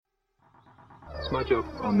It's my job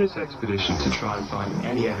on this expedition to try and find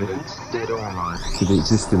any evidence, dead or alive, to the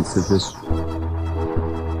existence of this.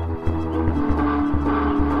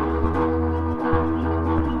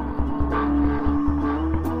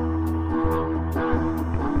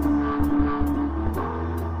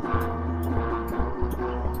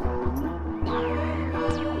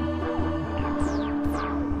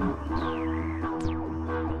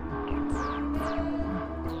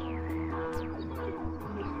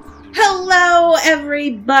 Hello,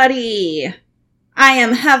 everybody. I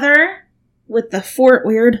am Heather with the Fort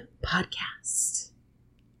Weird Podcast.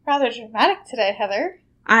 Rather dramatic today, Heather.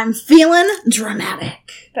 I'm feeling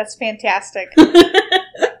dramatic. That's fantastic.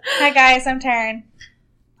 Hi, guys. I'm Taryn.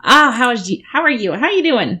 How are you? How are you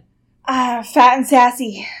doing? Fat and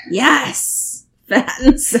sassy. Yes. Fat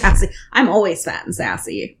and sassy. I'm always fat and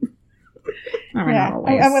sassy. Not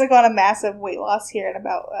always. I'm going to go on a massive weight loss here in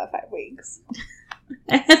about 5 weeks.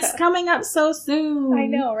 It's coming up so soon. I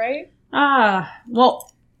know, right?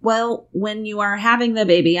 Well, when you are having the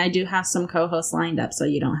baby, I do have some co-hosts lined up, so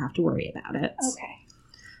you don't have to worry about it. Okay.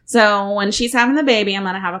 So when she's having the baby, I'm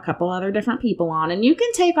going to have a couple other different people on, and you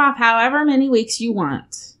can take off however many weeks you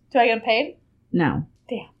want. Do I get paid? No.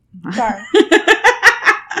 Damn. Darn.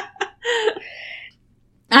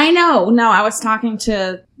 I know. No, I was talking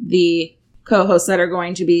to the co-hosts that are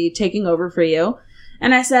going to be taking over for you,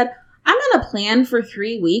 and I said, I'm going to plan for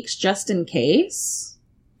 3 weeks just in case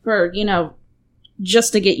for,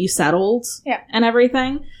 just to get you settled and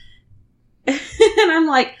everything. And I'm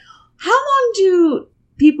like, how long do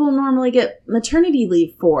people normally get maternity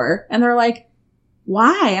leave for? And they're like,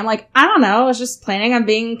 why? I'm like, I don't know. I was just planning on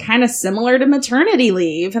being kind of similar to maternity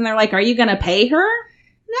leave. And they're like, are you going to pay her?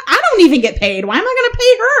 No, I don't even get paid. Why am I going to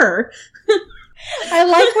pay her? I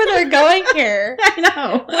like where they're going here. I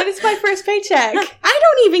know. When is my first paycheck? I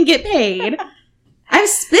don't even get paid. I've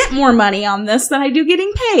spent more money on this than I do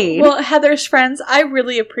getting paid. Well, Heather's friends, I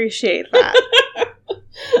really appreciate that.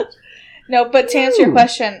 No, but to answer your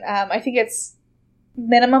question, I think it's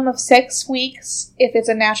minimum of 6 weeks if it's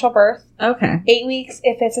a natural birth. Okay. 8 weeks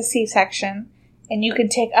if it's a C-section. And you can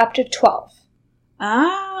take up to 12.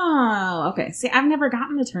 Oh, okay. See, I've never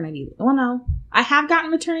gotten maternity leave. Well, no. I have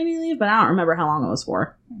gotten maternity leave, but I don't remember how long it was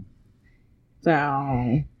for. So,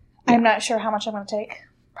 yeah. I'm not sure how much I'm going to take.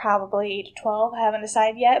 Probably 8 to 12. I haven't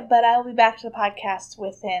decided yet, but I'll be back to the podcast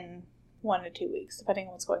within 1 to 2 weeks, depending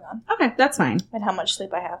on what's going on. Okay, that's fine. And how much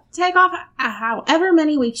sleep I have. Take off however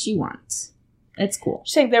many weeks you want. It's cool.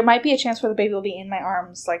 Just saying, there might be a chance where the baby will be in my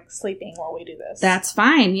arms, like, sleeping while we do this. That's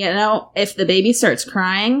fine. If the baby starts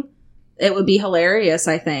crying, it would be hilarious,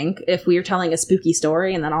 I think, if we were telling a spooky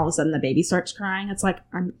story and then all of a sudden the baby starts crying. It's like,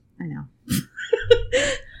 I know.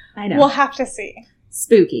 I know. We'll have to see.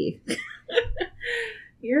 Spooky.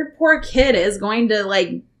 Your poor kid is going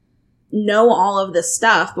to, know all of this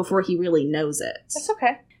stuff before he really knows it. That's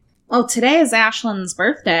okay. Well, today is Ashlyn's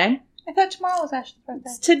birthday. I thought tomorrow was Ashlyn's birthday.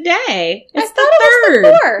 It's today. It's I thought it was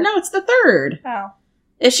the 4th. No, it's the 3rd. Oh.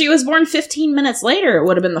 If she was born 15 minutes later, it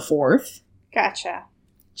would have been the 4th. Gotcha.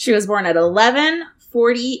 She was born at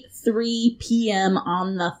 11:43 p.m.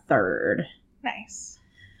 on the 3rd. Nice.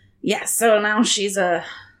 Yeah, so now she's a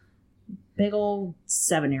big old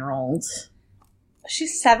 7-year-old.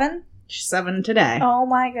 She's 7? She's 7 today. Oh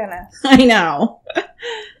my goodness. I know.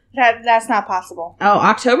 That's not possible. Oh,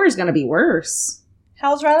 October's going to be worse.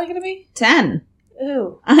 How's Riley going to be? 10.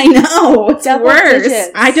 Ooh. I know. It's Double worse.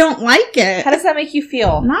 digits. I don't like it. How does that make you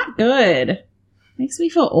feel? Not good. Makes me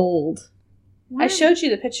feel old. I showed you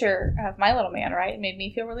the picture of my little man, right? It made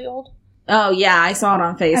me feel really old. Oh, yeah. I saw it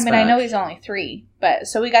on Facebook. I mean, I know he's only 3, but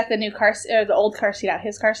so we got the new the old car seat out,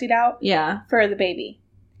 his car seat out. Yeah. For the baby.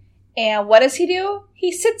 And what does he do?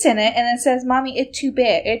 He sits in it and then says, Mommy, it's too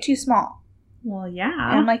big. It's too small. Well, yeah.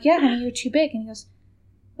 And I'm like, yeah, honey, you're too big. And he goes,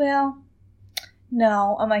 well,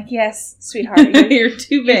 no. I'm like, yes, sweetheart. You're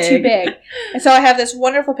too big. You're too big. And so I have this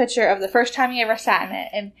wonderful picture of the first time he ever sat in it.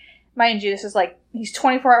 And mind you, this is like, he's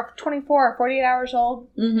 24 or 48 hours old.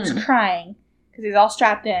 Mm-hmm. He's crying because he's all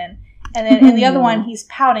strapped in. And then in the other one, he's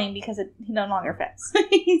pouting because he no longer fits.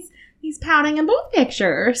 He's pouting in both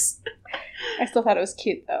pictures. I still thought it was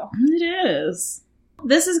cute, though. It is.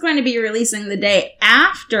 This is going to be releasing the day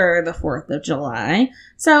after the 4th of July.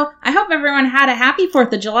 So I hope everyone had a happy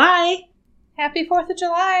 4th of July. Happy 4th of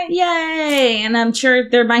July. Yay. And I'm sure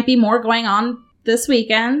there might be more going on this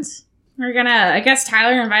weekend. I guess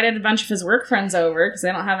Tyler invited a bunch of his work friends over because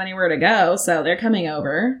they don't have anywhere to go. So they're coming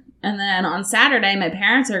over. And then on Saturday, my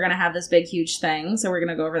parents are going to have this big, huge thing. So we're going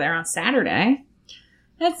to go over there on Saturday.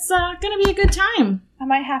 It's going to be a good time. I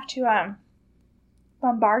might have to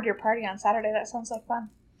bombard your party on Saturday. That sounds like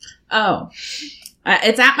fun. Oh.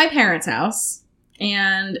 It's at my parents' house.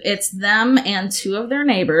 And it's them and two of their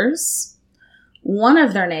neighbors. One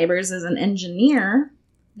of their neighbors is an engineer.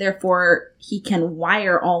 Therefore, he can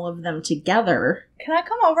wire all of them together. Can I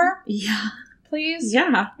come over? Yeah. Please?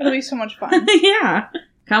 Yeah. It'll be so much fun. Yeah.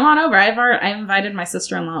 Come on over. I invited my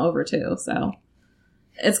sister-in-law over too, so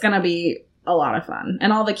it's going to be a lot of fun.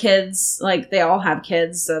 And all the kids, like, they all have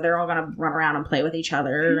kids, so they're all going to run around and play with each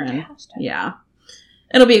other. Fantastic. And yeah.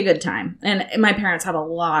 It'll be a good time. And my parents have a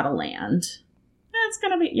lot of land. It's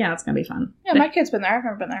going to be fun. Yeah, my kid's been there. I've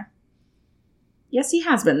never been there. Yes, he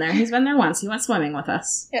has been there. He's been there once. He went swimming with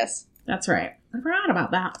us. Yes. That's right. I forgot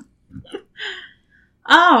about that.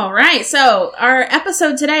 All right. So our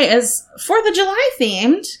episode today is 4th of July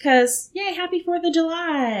themed because, yay, happy 4th of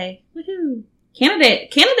July. Woohoo.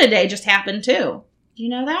 Canada Day just happened too. Do you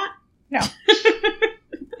know that? No.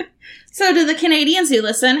 So to the Canadians who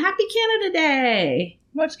listen, happy Canada Day.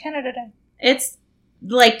 What's Canada Day? It's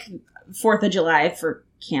like 4th of July for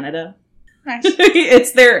Canada. Nice.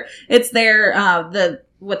 It's their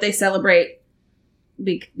what they celebrate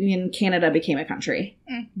when Canada became a country.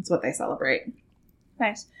 That's what they celebrate.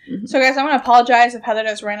 Nice. Mm-hmm. So, guys, I want to apologize if Heather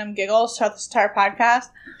does random giggles throughout this entire podcast.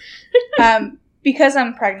 Because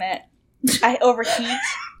I'm pregnant, I overheat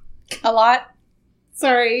a lot.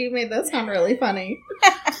 Sorry, you made that sound really funny.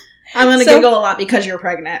 I'm going to giggle a lot because you're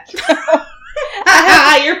pregnant.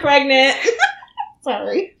 You're pregnant.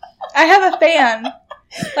 Sorry. I have a fan,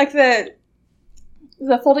 like the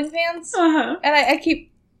folding fans, and I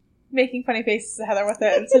keep making funny faces at Heather with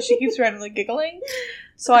it, and so she keeps randomly giggling,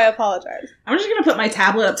 so I apologize. I'm just going to put my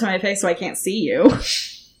tablet up to my face so I can't see you.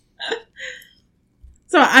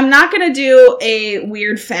 So I'm not going to do a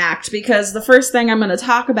weird fact, because the first thing I'm going to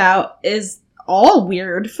talk about is all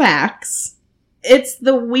weird facts. It's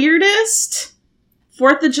the weirdest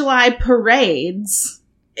 4th of July parades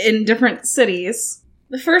in different cities.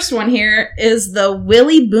 The first one here is the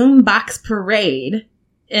Willie Boombox Parade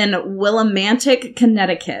in Willimantic,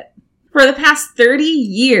 Connecticut. For the past 30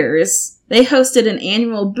 years, they hosted an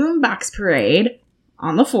annual boombox parade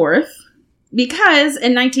on the 4th because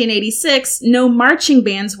in 1986, no marching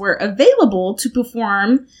bands were available to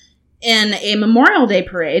perform in a Memorial Day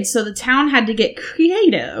parade, so the town had to get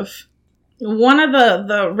creative. One of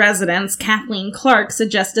the residents, Kathleen Clark,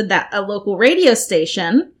 suggested that a local radio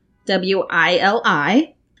station,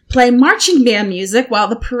 WILI, play marching band music while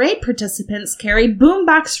the parade participants carried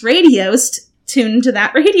boombox radios tuned to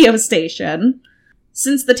that radio station.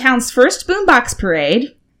 Since the town's first boombox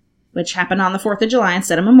parade, which happened on the 4th of July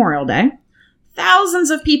instead of Memorial Day, thousands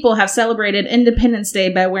of people have celebrated Independence Day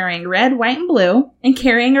by wearing red, white, and blue and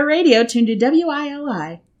carrying a radio tuned to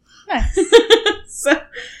WILI. Nice. So,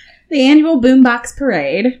 the annual boombox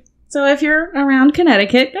parade. So if you're around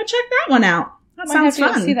Connecticut, go check that one out. That sounds fun.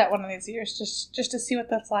 I have to see that one of these years just to see what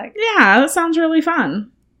that's like. Yeah, that sounds really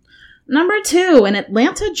fun. Number 2, in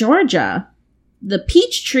Atlanta, Georgia, the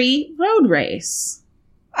Peachtree Road Race.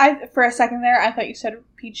 For a second there, I thought you said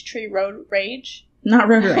Peachtree Road Rage. Not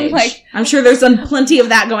road rage. I'm sure there's plenty of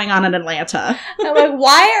that going on in Atlanta. I'm like,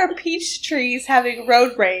 why are peach trees having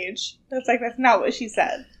road rage? That's not what she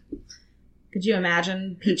said. Could you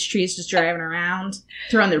imagine peach trees just driving around,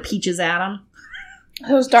 throwing their peaches at them?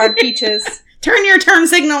 Those darn peaches. Turn your turn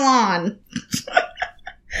signal on.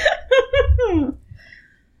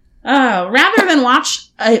 Rather than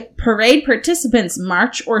watch a parade participants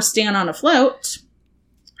march or stand on a float,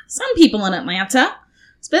 some people in Atlanta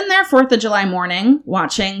spend their 4th of July morning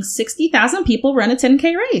watching 60,000 people run a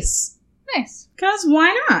 10K race. Nice. Because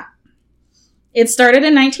why not? It started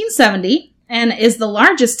in 1970 and is the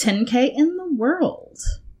largest 10K in the world.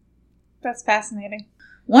 That's fascinating.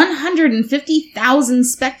 150,000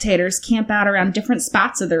 spectators camp out around different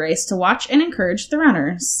spots of the race to watch and encourage the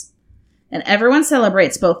runners. And everyone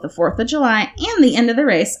celebrates both the 4th of July and the end of the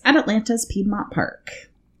race at Atlanta's Piedmont Park.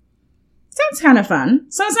 Sounds kind of fun.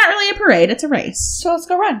 So it's not really a parade, it's a race. So let's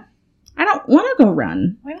go run. I don't want to go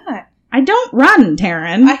run. Why not? I don't run,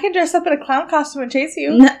 Taryn. I can dress up in a clown costume and chase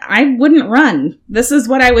you. No, I wouldn't run. This is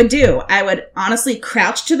what I would do. I would honestly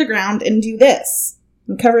crouch to the ground and do this.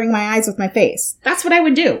 I'm covering my eyes with my face. That's what I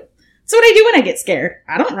would do. That's what I do when I get scared.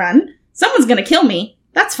 I don't run. Someone's going to kill me.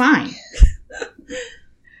 That's fine.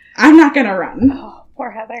 I'm not going to run. Oh,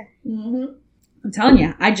 poor Heather. Mm-hmm. I'm telling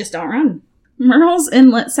you, I just don't run. Murrells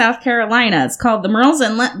Inlet, South Carolina. It's called the Murrells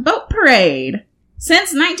Inlet Boat Parade.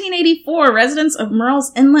 Since 1984, residents of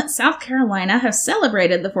Murrells Inlet, South Carolina have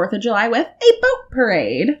celebrated the 4th of July with a boat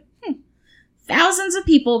parade. Thousands of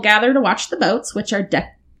people gather to watch the boats, which are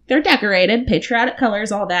they're decorated, patriotic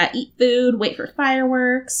colors, all that, eat food, wait for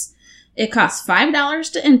fireworks. It costs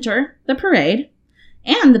 $5 to enter the parade,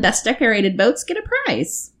 and the best decorated boats get a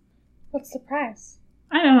prize. What's the prize?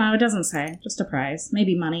 I don't know. It doesn't say. Just a prize.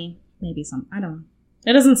 Maybe money. Maybe some. I don't know.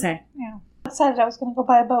 It doesn't say. Yeah. I decided I was going to go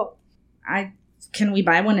buy a boat. Can we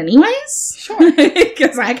buy one anyways? Sure.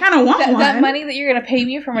 Because I kind of want one. That money that you're going to pay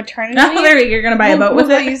me for maternity Oh, leave, there you're going to buy a boat with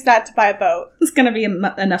we'll it? use that to buy a boat. It's going to be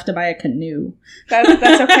enough to buy a canoe. That's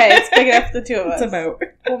okay. It's big enough for the two of us. It's a boat.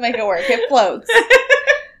 We'll make it work. It floats.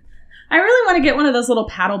 I really want to get one of those little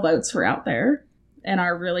paddle boats for out there in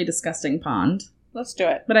our really disgusting pond. Let's do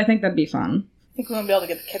it. But I think that'd be fun. I think we won't be able to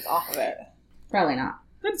get the kids off of it. Probably not.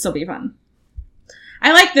 It'd still be fun.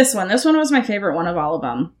 I like this one. This one was my favorite one of all of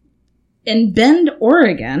them. In Bend,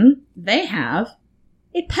 Oregon, they have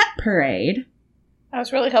a pet parade. I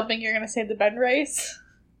was really hoping you're going to say the Bend race.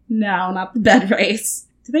 No, not the bed race.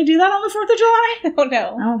 Do they do that on the 4th of July? Oh,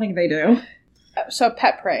 no. I don't think they do. So a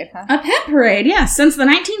pet parade, huh? A pet parade, yes. Since the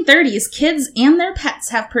 1930s, kids and their pets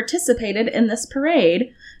have participated in this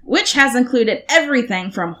parade, which has included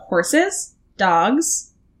everything from horses,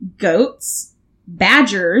 dogs, goats,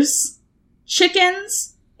 badgers,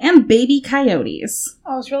 chickens, and baby coyotes.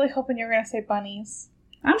 I was really hoping you were going to say bunnies.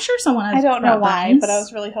 I'm sure someone has I don't know why, bunnies. but I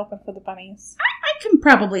was really hoping for the bunnies. I can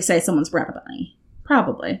probably say someone's brought a bunny.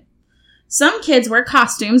 Probably. Some kids wear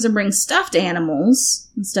costumes and bring stuffed animals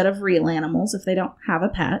instead of real animals if they don't have a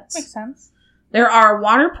pet. Makes sense. There are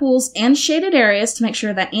water pools and shaded areas to make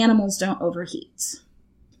sure that animals don't overheat.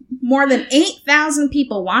 More than 8,000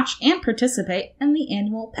 people watch and participate in the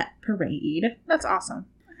annual pet parade. That's awesome.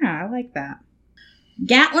 Yeah, I like that.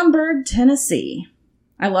 Gatlinburg, Tennessee.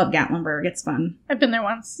 I love Gatlinburg. It's fun. I've been there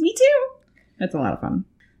once. Me too. It's a lot of fun.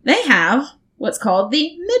 They have what's called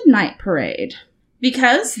the Midnight Parade.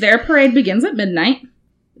 Because their parade begins at midnight,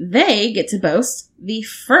 they get to boast the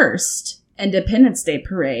first Independence Day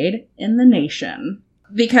parade in the nation.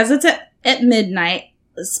 Because it's at midnight,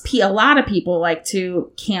 a lot of people like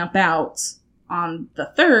to camp out on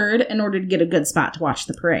the 3rd in order to get a good spot to watch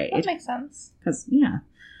the parade. That makes sense. Because, yeah.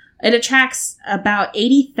 It attracts about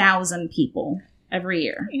 80,000 people every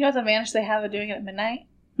year. You know what the advantage they have of doing it at midnight?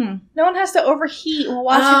 No one has to overheat while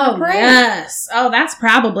watching the parade. Yes. Oh, that's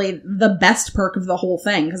probably the best perk of the whole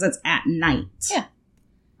thing, because it's at night. Yeah.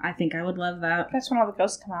 I think I would love that. That's when all the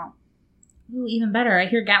ghosts come out. Ooh, even better. I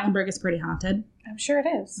hear Gatlinburg is pretty haunted. I'm sure it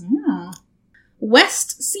is. Yeah.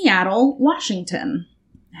 West Seattle, Washington,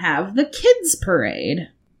 have the Kids Parade.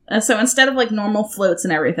 So instead of like normal floats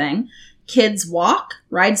and everything, kids walk,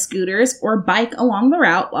 ride scooters, or bike along the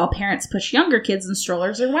route while parents push younger kids in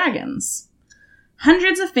strollers or wagons.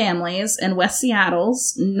 Hundreds of families in West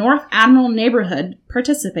Seattle's North Admiral neighborhood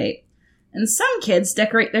participate, and some kids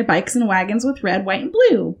decorate their bikes and wagons with red, white, and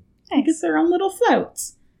blue. Nice. It's their own little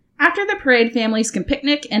floats. After the parade, families can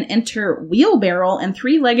picnic and enter wheelbarrow and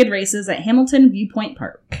 3-legged races at Hamilton Viewpoint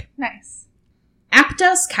Park. Nice.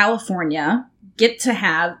 Aptos, California, get to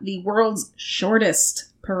have the world's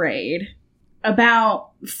shortest parade.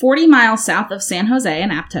 About 40 miles south of San Jose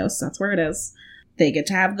in Aptos, that's where it is. They get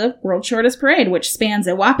to have the world's shortest parade, which spans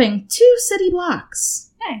a whopping 2 city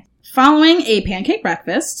blocks. Nice. Following a pancake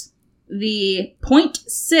breakfast, the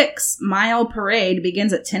 0.6 mile parade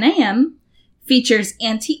begins at 10 a.m., features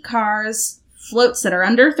antique cars, floats that are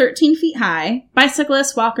under 13 feet high,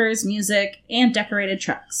 bicyclists, walkers, music, and decorated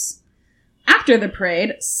trucks. After the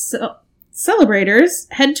parade, celebrators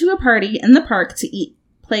head to a party in the park to eat,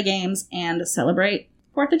 play games, and celebrate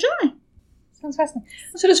 4th of July. Sounds fascinating.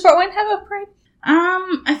 So does Fort Wayne have a parade?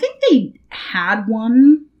 I think they had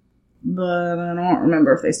one, but I don't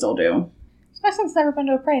remember if they still do. My son's never been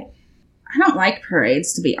to a parade. I don't like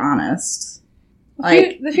parades, to be honest.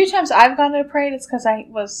 The few times I've gone to a parade, it's because I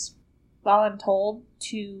was voluntold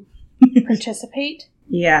to participate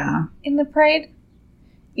in the parade.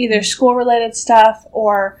 Either school-related stuff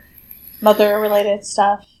or mother-related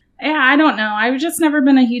stuff. Yeah, I don't know. I've just never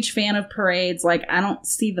been a huge fan of parades. Like, I don't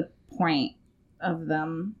see the point of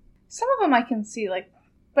them. Some of them I can see,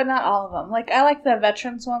 but not all of them. Like, I like the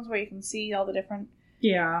veterans ones where you can see all the different...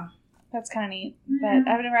 Yeah. That's kind of neat. But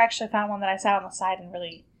I've never actually found one that I sat on the side and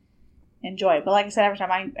really enjoyed. But like I said, every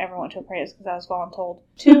time I ever went to a parade, it's because I was voluntold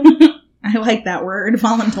to. I like that word,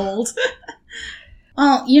 voluntold.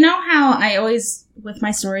 Well, you know how I always, with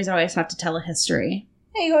my stories, I always have to tell a history.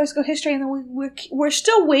 Yeah, you always go history, and then we're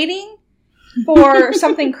still waiting for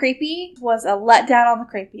something creepy. Was a letdown on the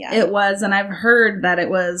creepy eye. It was, and I've heard that it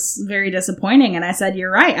was very disappointing, and I said,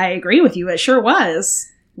 you're right, I agree with you, it sure was.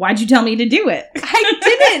 Why'd you tell me to do it? I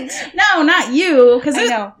didn't! No, not you, because I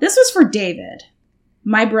know. This was for David.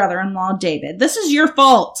 My brother-in-law, David. This is your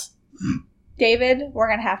fault. David, we're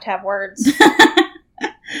going to have words.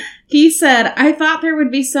 He said, I thought there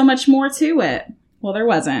would be so much more to it. Well, there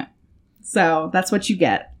wasn't. So, that's what you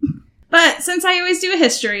get. But since I always do a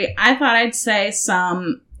history, I thought I'd say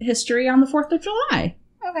some history on the 4th of July.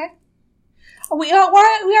 Okay. We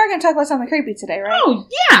are going to talk about something creepy today, right? Oh,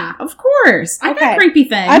 yeah, of course. I got creepy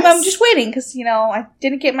things. I'm just waiting because, I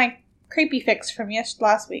didn't get my creepy fix from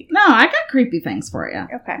last week. No, I got creepy things for you.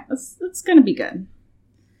 Okay. It's going to be good.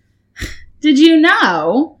 Did you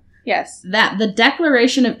know... Yes. That the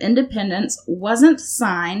Declaration of Independence wasn't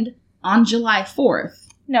signed on July 4th.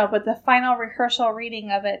 No, but the final rehearsal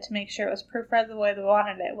reading of it to make sure it was proofread the way they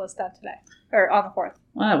wanted it was done today. Or on the 4th.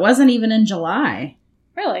 Well, it wasn't even in July.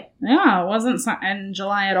 Really? Yeah, it wasn't in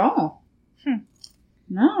July at all.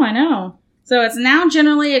 No, I know. So it's now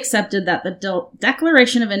generally accepted that the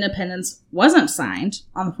Declaration of Independence wasn't signed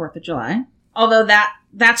on the 4th of July. Although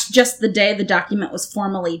that's just the day the document was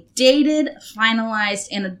formally dated, finalized,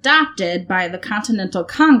 and adopted by the Continental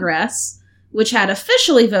Congress, which had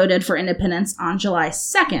officially voted for independence on July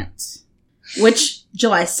 2nd. Which,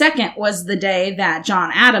 July 2nd was the day that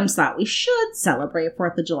John Adams thought we should celebrate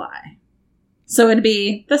 4th of July. So it'd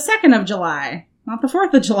be the 2nd of July, not the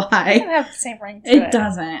 4th of July. It doesn't have the same ring to it. It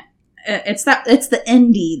doesn't. It's the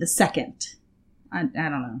ND, the 2nd. I don't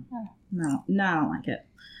know. Oh. No, I don't like it.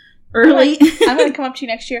 Early. I'm going to come up to you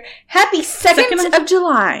next year. Happy 2nd of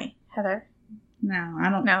July, Heather. No, I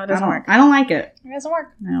don't. No, it doesn't work. I don't like it. It doesn't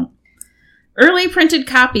work. No. Early printed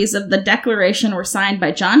copies of the Declaration were signed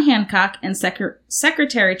by John Hancock and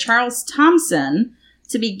Secretary Charles Thomson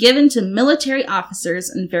to be given to military officers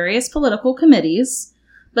and various political committees,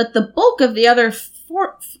 but the bulk of the other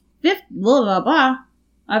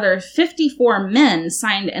 54 men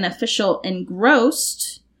signed an official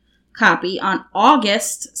engrossed copy on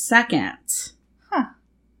August 2nd,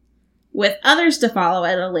 with others to follow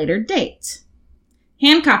at a later date.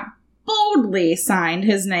 Hancock boldly signed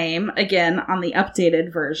his name again on the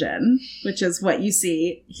updated version, which is what you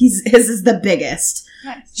see. His is the biggest.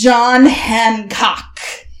 Nice. John Hancock.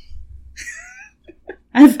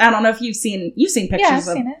 I don't know if you've seen pictures of. Yeah, I've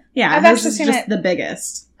seen it. Yeah, I've actually seen just it. The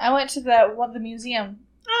biggest. I went to the museum.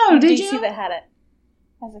 Oh, in did DC you? that had it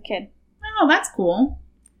as a kid. Oh, that's cool.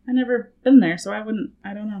 I never been there, so I don't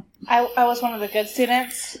know. I was one of the good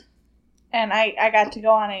students, and I got to go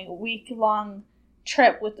on a week-long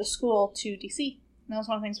trip with the school to DC. And that was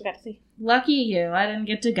one of the things we got to see. Lucky you, I didn't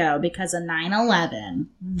get to go because of 9/11.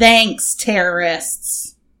 Thanks,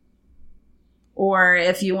 terrorists. Or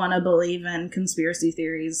if you want to believe in conspiracy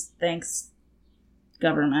theories, thanks,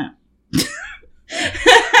 government.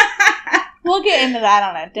 We'll get into that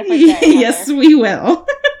on a different day. Yes, we will.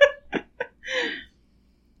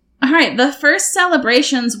 All right, the first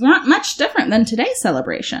celebrations weren't much different than today's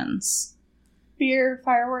celebrations. Beer,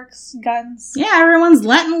 fireworks, guns. Yeah, everyone's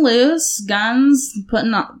letting loose. Guns,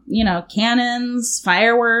 putting on, cannons,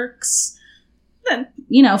 fireworks,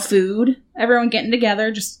 food. Everyone getting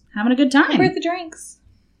together, just having a good time. Where are the drinks?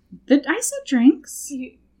 I said drinks.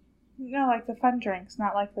 No, like the fun drinks,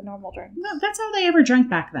 not like the normal drinks. No, that's all they ever drank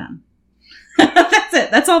back then. That's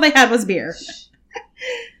it. That's all they had was beer.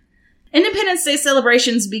 Independence Day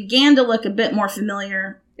celebrations began to look a bit more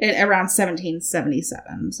familiar around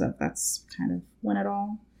 1777. So that's kind of when it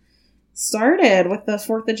all started with the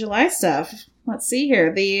 4th of July stuff. Let's see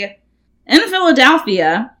here. In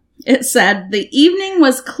Philadelphia, it said the evening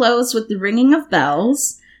was closed with the ringing of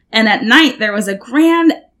bells, and at night there was a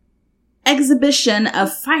grand exhibition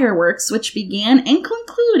of fireworks which began and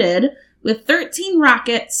concluded with 13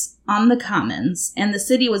 rockets on the commons, and the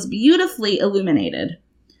city was beautifully illuminated.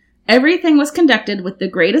 Everything was conducted with the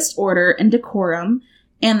greatest order and decorum,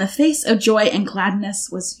 and the face of joy and gladness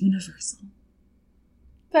was universal.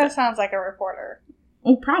 That sounds like a reporter.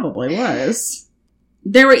 Oh, probably was.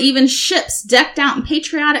 There were even ships decked out in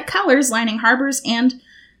patriotic colors lining harbors and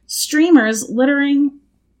streamers littering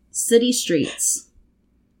city streets.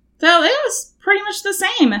 So it was pretty much the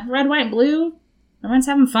same. Red, white, blue. Everyone's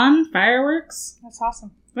having fun. Fireworks. That's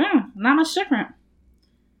awesome. Yeah, not much different.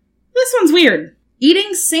 This one's weird.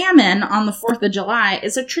 Eating salmon on the 4th of July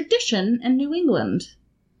is a tradition in New England.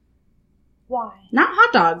 Why? Not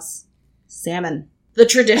hot dogs. Salmon. The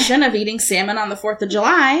tradition of eating salmon on the 4th of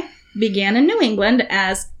July began in New England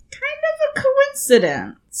as kind of a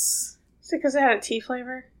coincidence. Is it because it had a tea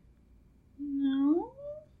flavor? No.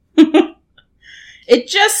 It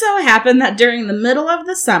just so happened that during the middle of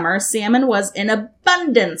the summer, salmon was in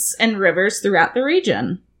abundance in rivers throughout the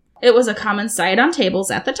region. It was a common sight on tables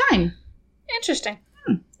at the time. Interesting.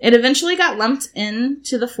 It eventually got lumped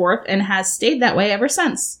into the 4th and has stayed that way ever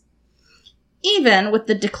since. Even with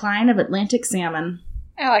the decline of Atlantic salmon.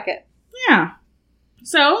 I like it. Yeah.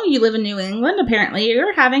 So, you live in New England, apparently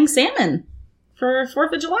you're having salmon for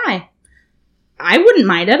 4th of July. I wouldn't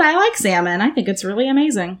mind it. I like salmon. I think it's really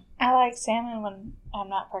amazing. I like salmon when I'm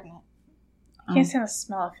not pregnant. I can't stand the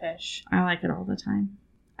smell of fish. I like it all the time.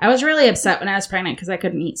 I was really upset when I was pregnant because I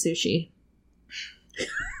couldn't eat sushi.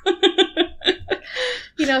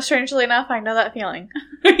 You know, strangely enough, I know that feeling.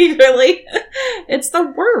 Really? It's the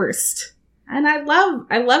worst. And I love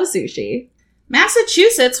sushi.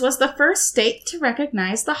 Massachusetts was the first state to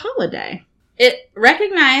recognize the holiday. It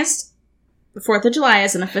recognized the 4th of July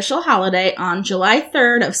as an official holiday on July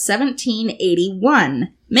 3rd of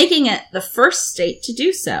 1781, making it the first state to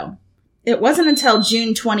do so. It wasn't until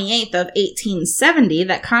June 28th of 1870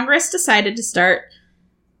 that Congress decided to start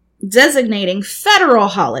designating federal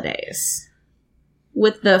holidays,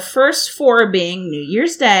 with the first 4 being New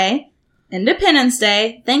Year's Day, Independence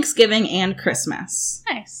Day, Thanksgiving, and Christmas.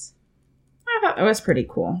 Nice. I thought that was pretty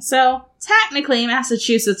cool. So, technically,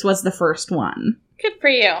 Massachusetts was the first one. Good for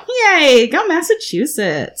you. Yay! Go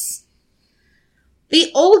Massachusetts!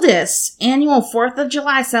 The oldest annual 4th of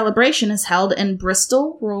July celebration is held in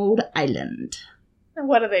Bristol, Rhode Island. And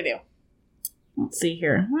what do they do? Let's see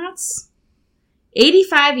here. That's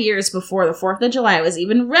 85 years before the 4th of July was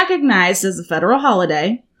even recognized as a federal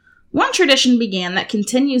holiday. One tradition began that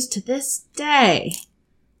continues to this day.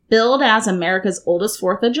 Billed as America's oldest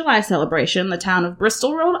 4th of July celebration, the town of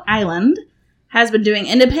Bristol, Rhode Island, has been doing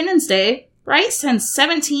Independence Day right since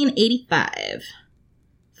 1785.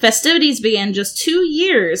 Festivities began just 2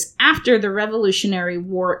 years after the Revolutionary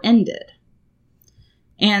War ended.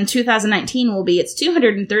 And 2019 will be its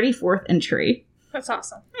 234th entry. That's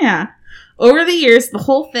awesome. Yeah. Over the years, the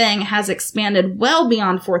whole thing has expanded well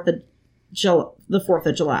beyond the 4th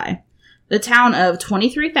of July. The town of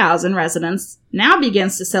 23,000 residents now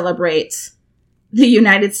begins to celebrate the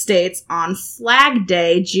United States on Flag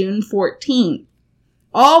Day, June 14th,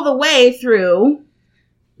 all the way through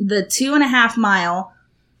the 2.5-mile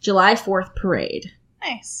July 4th parade.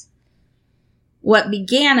 Nice. What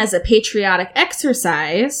began as a patriotic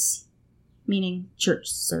exercise, meaning church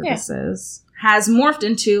services, has morphed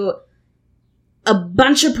into a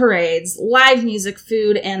bunch of parades, live music,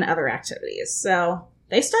 food, and other activities. So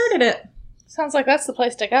they started it. Sounds like that's the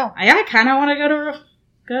place to go. I kind of want to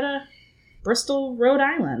go to Bristol, Rhode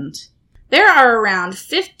Island. There are around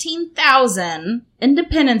 15,000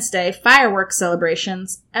 Independence Day fireworks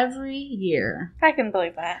celebrations every year. I can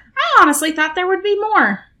believe that. I honestly thought there would be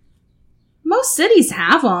more. Most cities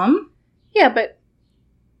have them. Yeah, but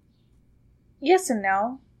yes and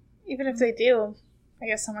no. Even if they do, I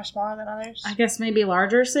guess some are smaller than others. I guess maybe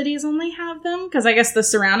larger cities only have them, because I guess the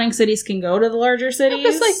surrounding cities can go to the larger cities.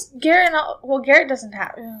 Because like Garrett doesn't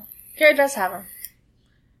have. Garrett does have them.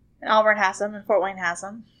 And Auburn has them, and Fort Wayne has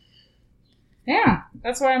them. Yeah,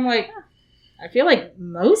 that's why I'm like, I feel like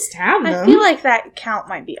most have them. I feel like that count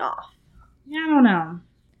might be off. Yeah, I don't know.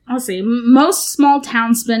 Let's see. Most small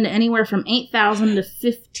towns spend anywhere from $8,000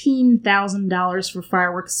 to $15,000 for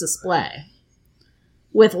fireworks display,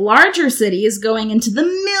 with larger cities going into the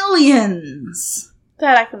millions.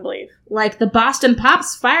 That I can believe. Like the Boston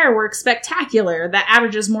Pops Fireworks Spectacular that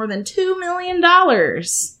averages more than $2 million.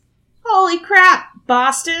 Holy crap,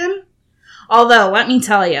 Boston. Although, let me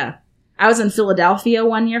tell you, I was in Philadelphia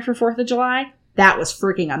one year for 4th of July. That was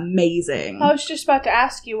freaking amazing. I was just about to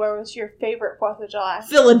ask you, where was your favorite 4th of July?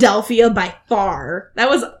 Philadelphia by far.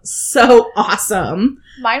 That was so awesome.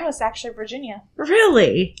 Mine was actually Virginia.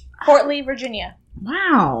 Really? Fort Lee, Virginia.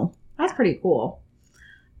 Wow. That's pretty cool.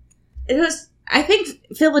 I think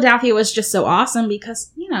Philadelphia was just so awesome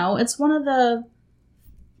because, you know, it's one of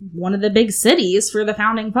the big cities for the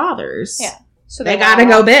founding fathers. Yeah. So they gotta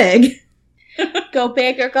go big. Go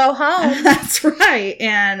big or go home. That's right.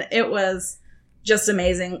 And it was just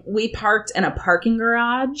amazing. We parked in a parking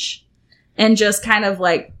garage and just kind of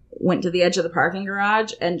like went to the edge of the parking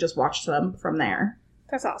garage and just watched them from there.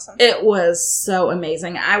 That's awesome. It was so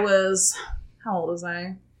amazing. How old was I?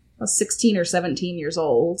 I was 16 or 17 years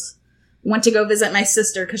old. Went to go visit my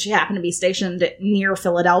sister because she happened to be stationed near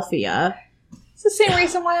Philadelphia. It's the same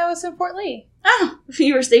reason why I was in Fort Lee. Oh,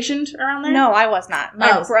 you were stationed around there? No, I was not.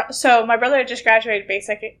 So my brother had just graduated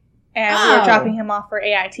basic, and we were dropping him off for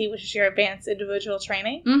AIT, which is your Advanced Individual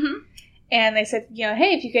Training. Mm-hmm. And they said, you know,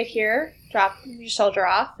 hey, if you get here, drop your soldier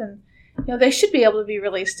off, and you know they should be able to be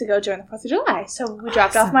released to go join the 4th of July. So we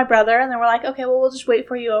dropped off my brother, and then we're like, okay, well, we'll just wait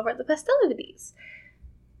for you over at the festivities.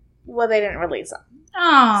 Well, they didn't release him.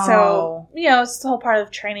 Oh. So, you know, it's the whole part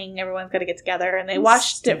of training. Everyone's got to get together. And they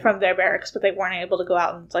watched it from their barracks, but they weren't able to go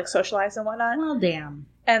out and, like, socialize and whatnot. Well, damn.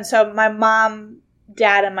 And so my mom,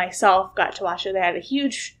 dad, and myself got to watch it. They had a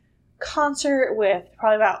huge concert with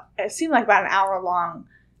probably it seemed like about an hour long,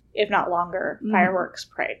 if not longer, fireworks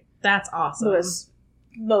parade. That's awesome. It was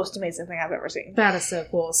the most amazing thing I've ever seen. That is so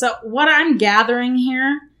cool. So what I'm gathering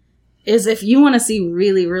here is if you want to see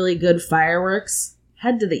really, really good fireworks,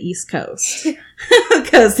 head to the East Coast.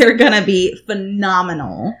 Because they're going to be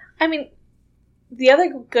phenomenal. I mean, the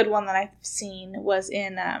other good one that I've seen was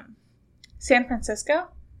in San Francisco.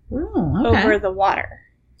 Oh, okay. Over the water.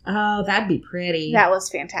 Oh, that'd be pretty. That was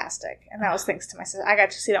fantastic. And that was thanks to my sister. I got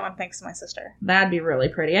to see that one thanks to my sister. That'd be really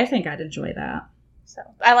pretty. I think I'd enjoy that. So,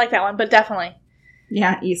 I like that one, but definitely.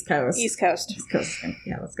 Yeah, East Coast. East Coast. East Coast.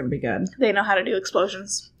 Yeah, that's going to be good. They know how to do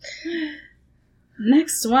explosions.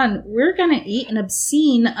 Next one. We're going to eat an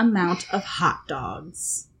obscene amount of hot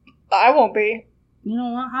dogs. I won't be. You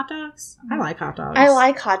don't want hot dogs? I like hot dogs. I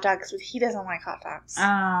like hot dogs, but he doesn't like hot dogs.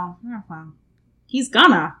 Oh, well. He's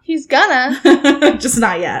gonna. He's gonna. Just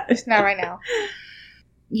not yet. Just not right now.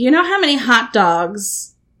 You know how many hot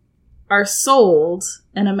dogs are sold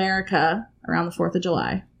in America around the 4th of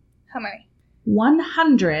July? How many?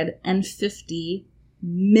 150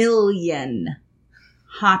 million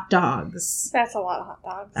hot dogs. That's a lot of hot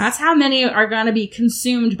dogs. That's how many are going to be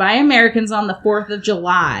consumed by Americans on the 4th of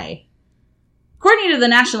July. According to the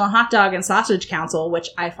National Hot Dog and Sausage Council, which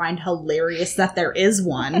I find hilarious that there is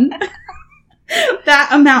one, that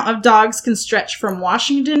amount of dogs can stretch from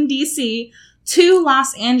Washington, D.C. to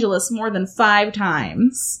Los Angeles more than 5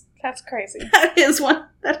 times. That's crazy. That is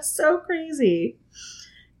so crazy.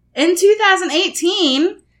 In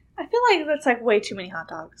 2018... I feel like that's like way too many hot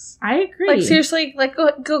dogs. I agree. Like seriously, like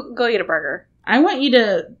go eat a burger. I want you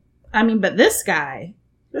to... but this guy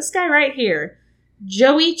right here,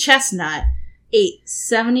 Joey Chestnut, ate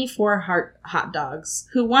 74 hot dogs,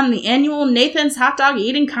 who won the annual Nathan's Hot Dog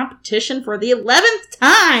Eating Competition for the 11th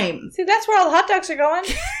time. See, that's where all the hot dogs are going.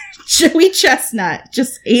 Joey Chestnut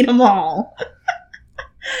just ate them all.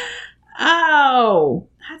 Oh,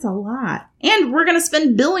 that's a lot. And we're going to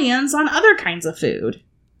spend billions on other kinds of food.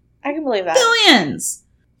 I can believe that. Billions!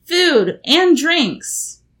 Food and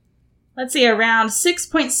drinks. Let's see, around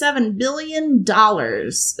 $6.7 billion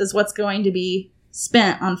is what's going to be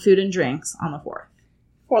spent on food and drinks on the 4th.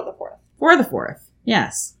 For the 4th. For the 4th,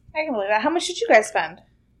 yes. I can believe that. How much did you guys spend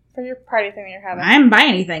for your party thing that you're having? I haven't bought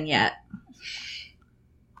anything yet.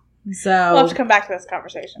 So we'll have to come back to this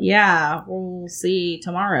conversation. Yeah, we'll see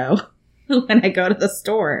tomorrow when I go to the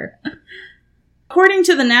store. According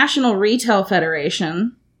to the National Retail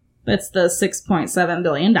Federation, that's the $6.7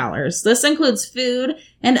 billion. This includes food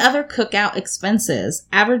and other cookout expenses,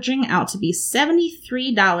 averaging out to be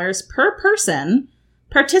 $73 per person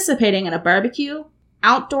participating in a barbecue,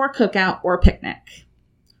 outdoor cookout, or picnic.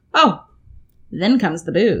 Oh, then comes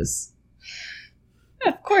the booze.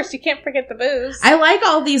 Of course, you can't forget the booze. I like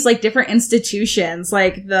all these like different institutions,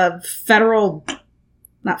 like the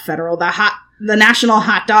the National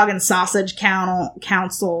Hot Dog and Sausage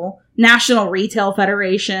Council, National Retail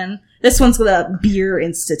Federation. This one's the Beer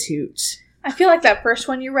Institute. I feel like that first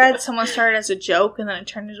one you read, someone started as a joke and then it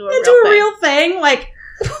turned into a real thing. Like,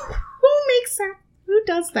 who makes that? Who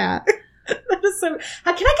does that? That is so. Can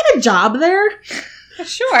I get a job there?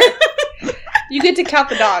 Sure. You get to count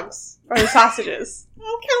the dogs or the sausages. I'll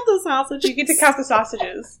count the sausages. You get to count the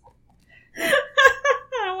sausages.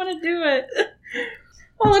 I want to do it.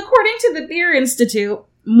 Well, according to the Beer Institute,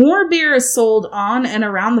 more beer is sold on and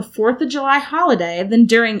around the 4th of July holiday than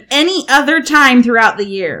during any other time throughout the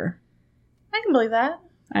year. I can believe that.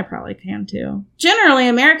 I probably can too. Generally,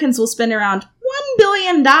 Americans will spend around $1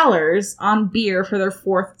 billion on beer for their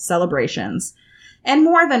 4th celebrations, and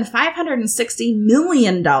more than $560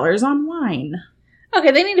 million on wine.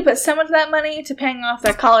 Okay, they need to put some of that money to paying off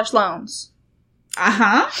their college loans.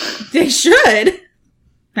 Uh-huh. They should.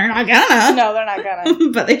 They're not gonna. No, they're not gonna.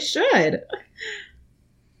 But they should.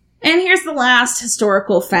 And here's the last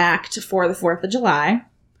historical fact for the 4th of July.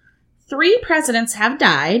 3 presidents have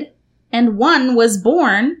died, and 1 was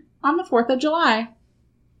born on the 4th of July.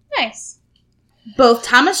 Nice. Both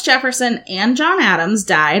Thomas Jefferson and John Adams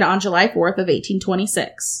died on July 4th of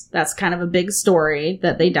 1826. That's kind of a big story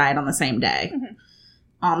that they died on the same day. Mm-hmm.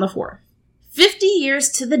 On the 4th. 50 years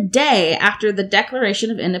to the day after the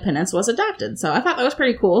Declaration of Independence was adopted. So I thought that was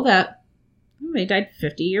pretty cool that they died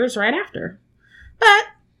 50 years right after. But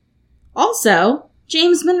also,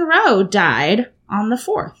 James Monroe died on the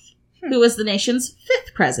 4th, who was the nation's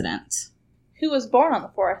 5th president. Who was born on the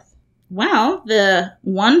 4th? Well,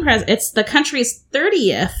 it's the country's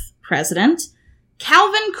 30th president,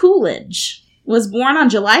 Calvin Coolidge, was born on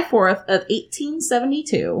July 4th of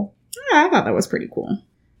 1872. I thought that was pretty cool.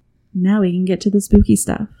 Now we can get to the spooky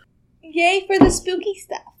stuff. Yay for the spooky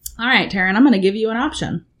stuff. All right, Taryn, I'm going to give you an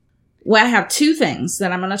option. Well, I have 2 things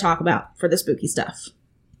that I'm going to talk about for the spooky stuff.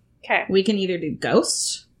 Okay. We can either do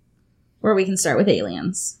ghosts, or we can start with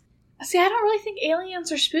aliens. See, I don't really think aliens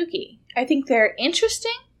are spooky. I think they're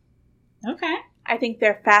interesting, Okay. I think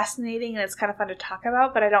they're fascinating and it's kind of fun to talk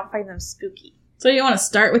about, but I don't find them spooky. So you want to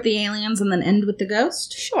start with the aliens and then end with the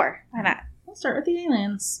ghost? Sure. Why not? We'll start with the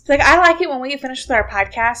aliens. Like, I like it when we get finished with our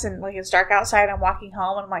podcast and, like, it's dark outside and I'm walking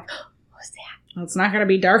home and I'm like, oh, what was that? Well, it's not going to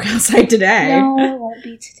be dark outside today. No, it won't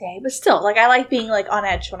be today. But still, like, I like being, like, on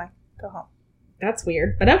edge when I go home. That's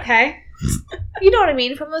weird, but okay. You know what I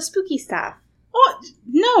mean? From the spooky stuff. Well,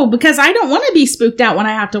 no, because I don't want to be spooked out when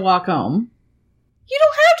I have to walk home. You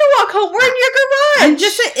don't have to walk home. We're in your garage. And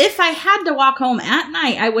just if I had to walk home at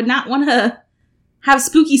night, I would not want to have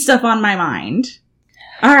spooky stuff on my mind.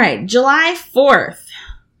 All right, July 4th,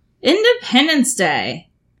 Independence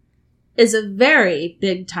Day, is a very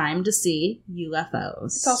big time to see UFOs.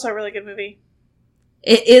 It's also a really good movie.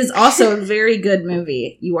 It is also a very good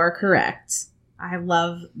movie. You are correct. I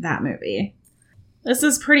love that movie. This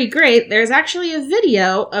is pretty great. There's actually a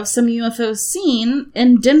video of some UFOs seen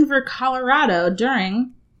in Denver, Colorado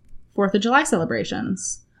during 4th of July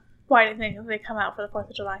celebrations. Why do you think they come out for the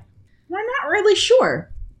 4th of July? We're not really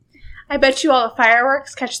sure. I bet you all the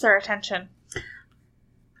fireworks catch their attention. I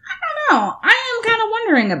don't know. I am kind of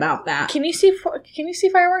wondering about that. Can you see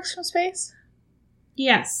fireworks from space?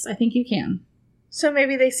 Yes, I think you can. So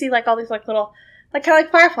maybe they see like all these like little, like kind of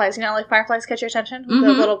like fireflies. You know, like fireflies catch your attention with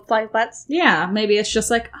the little flaglets. Yeah, maybe it's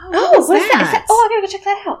just like, what's that? Oh, I gotta go check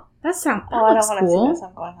that out. That sounds. I don't want to see this.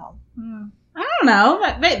 I'm going home. I don't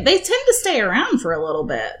know. They tend to stay around for a little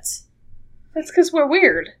bit. That's because we're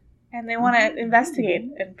weird. And they want to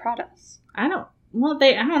investigate and prod us. I don't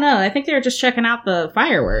know. I think they're just checking out the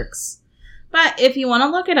fireworks. But if you want to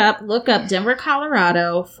look it up, look up Denver,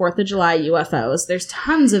 Colorado, 4th of July UFOs. There's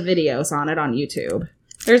tons of videos on it on YouTube.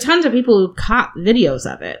 There are tons of people who caught videos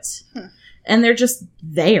of it. And they're just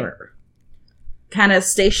there. Kind of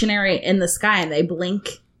stationary in the sky, and they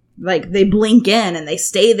blink. Like, they blink in, and they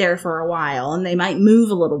stay there for a while, and they might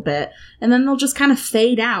move a little bit, and then they'll just kind of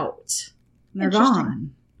fade out. And they're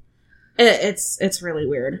gone. It's really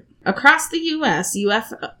weird. Across the U.S.,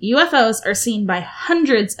 UFOs are seen by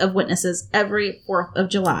hundreds of witnesses every 4th of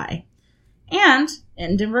July. And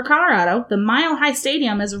in Denver, Colorado, the Mile High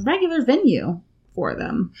Stadium is a regular venue for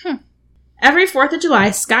them. Every 4th of July,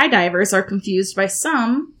 skydivers are confused by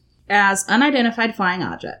some as unidentified flying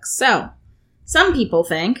objects. So, some people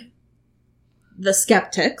think, the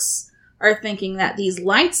skeptics, are thinking that these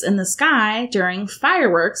lights in the sky during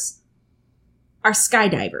fireworks are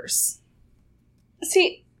skydivers.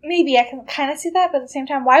 See, maybe I can kind of see that, but at the same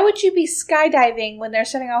time, why would you be skydiving when they're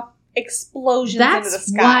setting off explosions into the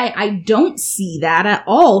sky? That's why I don't see that at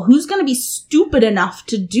all. Who's going to be stupid enough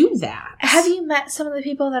to do that? Have you met some of the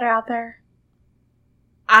people that are out there?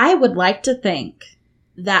 I would like to think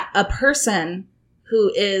that a person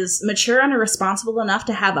who is mature and responsible enough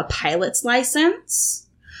to have a pilot's license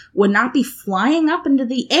would not be flying up into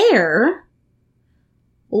the air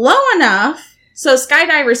low enough so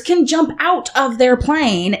skydivers can jump out of their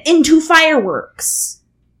plane into fireworks.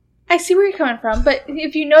 I see where you're coming from, but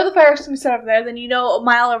if you know the fireworks can be set up there, then you know a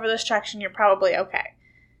mile over this direction, you're probably okay.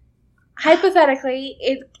 Hypothetically,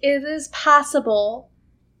 it is possible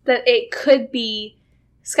that it could be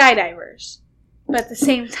skydivers. But at the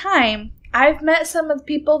same time, I've met some of the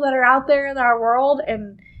people that are out there in our world,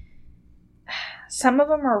 and some of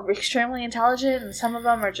them are extremely intelligent, and some of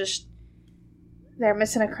them are just, they're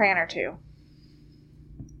missing a crayon or two.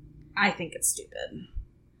 I think it's stupid.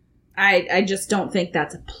 I just don't think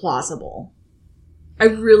that's plausible. I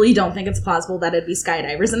really don't think it's plausible that it'd be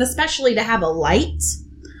skydivers, and especially to have a light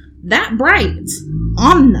that bright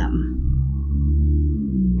on them.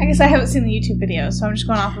 I guess I haven't seen the YouTube video, so I'm just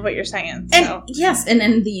going off of what you're saying. So. And yes, and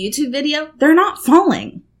in the YouTube video, they're not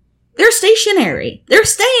falling. They're stationary. They're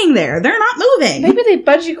staying there. They're not moving. Maybe they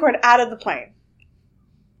bungee cord out of the plane.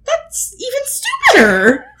 That's even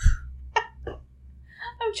stupider.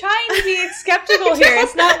 I'm trying to be skeptical here.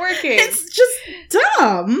 It's not working. It's just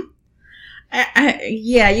dumb.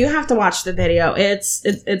 Yeah, you have to watch the video.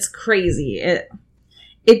 It's crazy.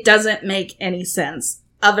 It doesn't make any sense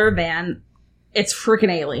other than it's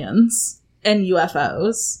freaking aliens and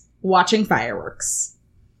UFOs watching fireworks.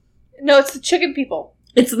 No, it's the chicken people.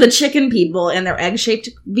 It's the chicken people in their egg-shaped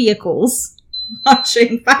vehicles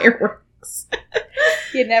watching fireworks.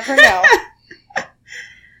 You never know.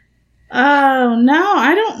 Oh, no,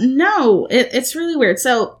 I don't know. It's really weird.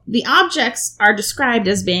 So, the objects are described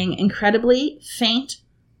as being incredibly faint,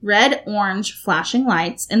 red-orange flashing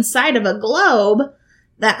lights inside of a globe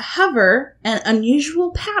that hover in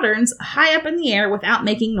unusual patterns high up in the air without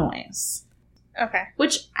making noise. Okay.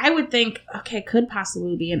 Which I would think, could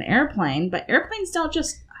possibly be an airplane, but airplanes don't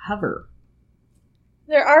just hover.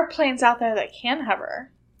 There are planes out there that can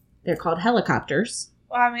hover. They're called helicopters.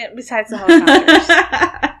 Well, I mean, besides the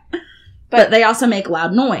helicopters. But they also make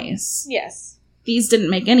loud noise. Yes. These didn't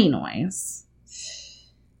make any noise.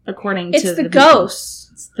 According to It's the ghosts.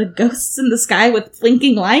 It's the ghosts in the sky with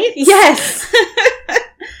blinking lights? Yes!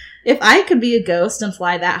 If I could be a ghost and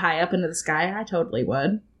fly that high up into the sky, I totally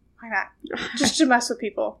would. Why not? Just to mess with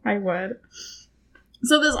people. I would.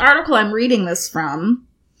 So this article I'm reading this from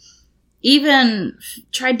even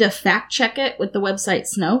tried to fact check it with the website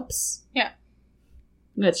Snopes. Yeah.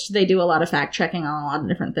 Which they do a lot of fact checking on a lot of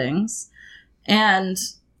different things. And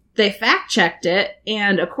they fact checked it,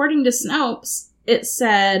 and according to Snopes, it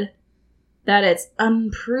said that it's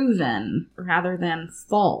unproven rather than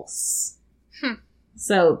false.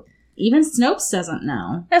 So even Snopes doesn't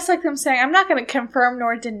know. That's like them saying, I'm not going to confirm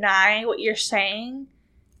nor deny what you're saying.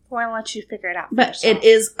 I want to let you figure it out for But yourself. it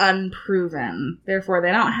is unproven. Therefore,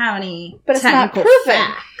 they don't have any But it's technical not proven.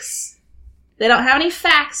 facts. They don't have any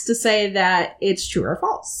facts to say that it's true or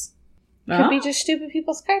false. Could be just stupid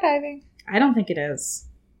people skydiving. I don't think it is.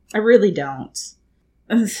 I really don't.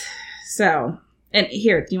 So, and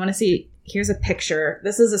here, do you want to see? Here's a picture.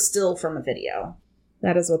 This is a still from a video.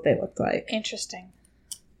 That is what they looked like. Interesting.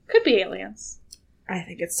 Could be aliens. I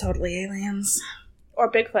think it's totally aliens.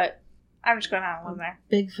 Or Bigfoot. I'm just going out on there.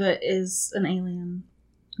 Bigfoot is an alien.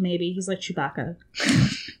 Maybe. He's like Chewbacca.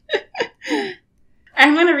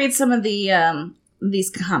 I'm going to read some of these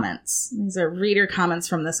comments. These are reader comments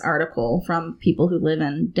from this article from people who live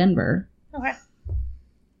in Denver. Okay.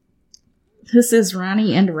 This is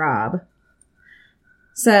Ronnie and Rob.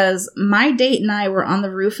 Says, my date and I were on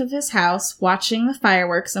the roof of his house watching the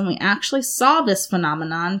fireworks, and we actually saw this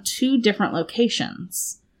phenomenon 2 different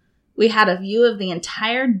locations. We had a view of the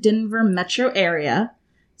entire Denver metro area,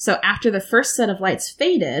 so after the first set of lights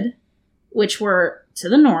faded, which were to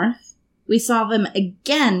the north, we saw them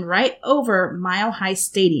again right over Mile High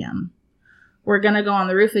Stadium. We're going to go on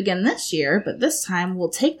the roof again this year, but this time we'll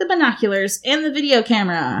take the binoculars and the video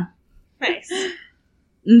camera. Nice.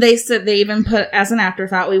 They said they even put as an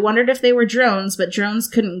afterthought, we wondered if they were drones, but drones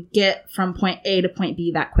couldn't get from point A to point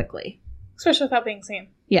B that quickly. Especially without being seen.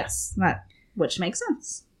 Yes, which makes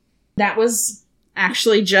sense. That was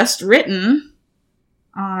actually just written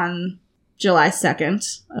on July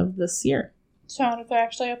 2nd of this year. So I wonder if they're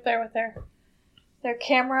actually up there with their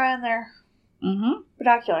camera and their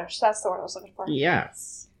binoculars. That's the word I was looking for.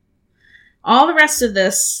 Yes. All the rest of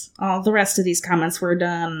these comments were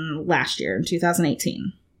done last year in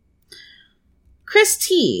 2018. Chris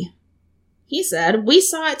T. He said, we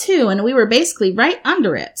saw it too, and we were basically right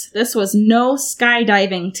under it. This was no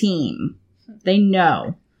skydiving team. They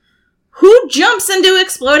know. Who jumps into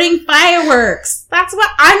exploding fireworks? That's what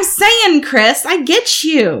I'm saying, Chris. I get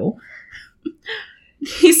you.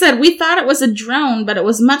 He said, we thought it was a drone, but it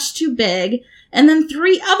was much too big. And then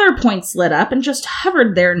 3 other points lit up and just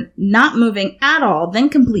hovered there, not moving at all, then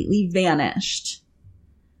completely vanished.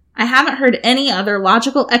 I haven't heard any other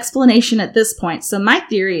logical explanation at this point, so my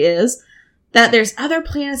theory is that there's other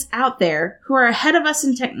planets out there who are ahead of us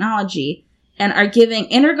in technology and are giving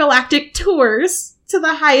intergalactic tours to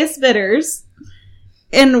the highest bidders.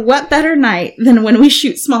 And what better night than when we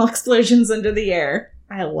shoot small explosions into the air?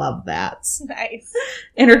 I love that. Nice.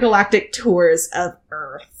 Intergalactic tours of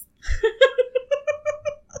Earth.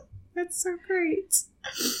 That's so great.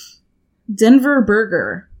 Denver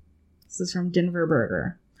Burger. This is from Denver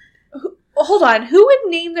Burger. Hold on. Who would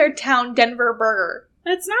name their town Denver Burger?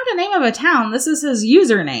 It's not the name of a town. This is his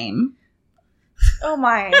username. Oh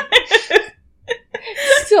my.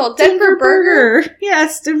 Still, Denver Burger?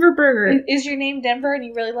 Yes, Denver Burger. Is your name Denver and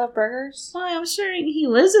you really love burgers? Well, I'm sure he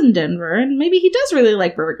lives in Denver, and maybe he does really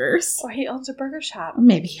like burgers. Or he owns a burger shop. Or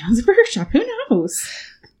maybe he owns a burger shop. Who knows?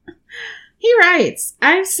 He writes,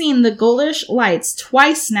 I've seen the goldish lights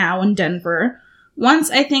twice now in Denver. Once,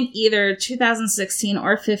 I think, either 2016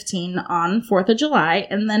 or 15 on 4th of July,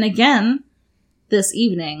 and then again this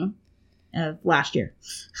evening of last year.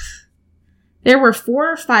 There were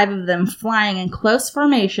 4 or 5 of them flying in close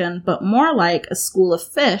formation, but more like a school of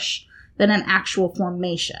fish than an actual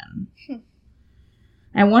formation.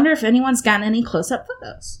 I wonder if anyone's gotten any close-up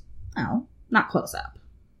photos. Oh, not close-up,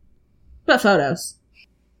 but photos.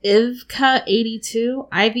 Ivka82,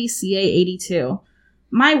 IVCA82.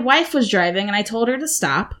 My wife was driving and I told her to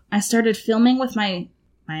stop. I started filming with my...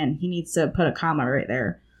 Man, he needs to put a comma right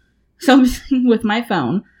there. Filming with my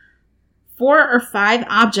phone. 4 or 5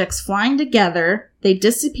 objects flying together. They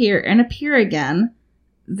disappear and appear again.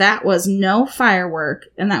 That was no firework,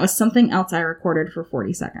 and that was something else I recorded for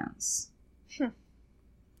 40 seconds.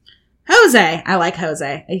 Jose. I like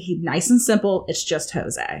Jose. He's nice and simple. It's just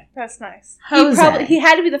Jose. That's nice. Jose. He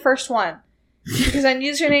had to be the first one. Because on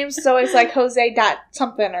usernames, it's always like Jose dot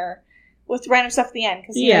something or with random stuff at the end.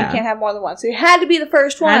 Because you can't have more than one. So it had to be the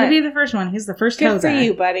first one. Had to be the first one. He's the first Good Jose. Good for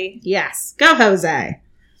you, buddy. Yes. Go, Jose.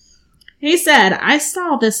 He said, I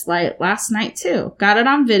saw this light last night, too. Got it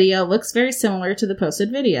on video. Looks very similar to the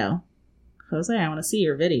posted video. Jose, I want to see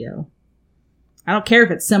your video. I don't care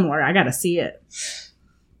if it's similar. I got to see it.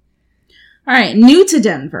 All right. New to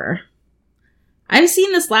Denver. I've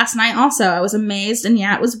seen this last night also. I was amazed, and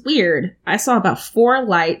yeah, it was weird. I saw about 4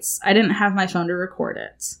 lights. I didn't have my phone to record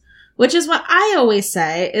it. Which is what I always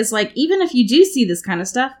say, is like, even if you do see this kind of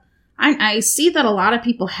stuff, I see that a lot of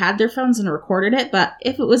people had their phones and recorded it, but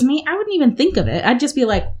if it was me, I wouldn't even think of it. I'd just be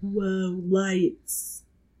like, whoa, lights.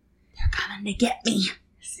 They're coming to get me.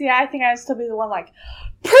 See, I think I'd still be the one like,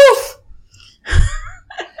 proof!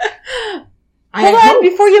 Hold on,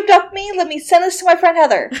 before you abduct me, let me send this to my friend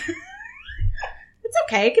Heather. It's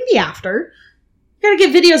okay. It can be after. You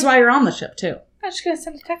gotta get videos while you're on the ship, too. I'm just gonna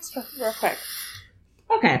send a text real quick.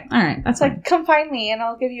 Okay. All right. That's like, come find me, and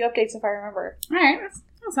I'll give you updates if I remember. All right.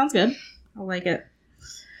 That sounds good. I like it.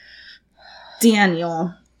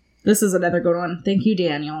 Daniel. This is another good one. Thank you,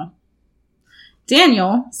 Daniel.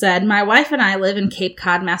 Daniel said, my wife and I live in Cape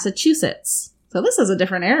Cod, Massachusetts. So this is a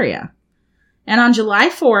different area. And on July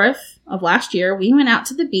 4th of last year, we went out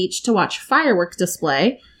to the beach to watch fireworks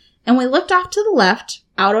display. And we looked off to the left,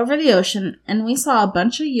 out over the ocean, and we saw a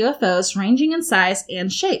bunch of UFOs ranging in size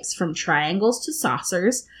and shapes, from triangles to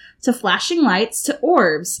saucers, to flashing lights, to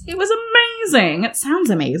orbs. It was amazing. It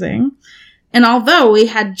sounds amazing. And although we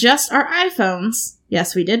had just our iPhones,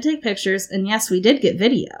 yes, we did take pictures, and yes, we did get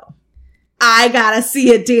video. I gotta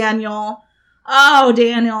see it, Daniel. Oh,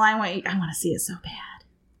 Daniel, I want to see it so bad.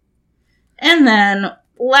 And then,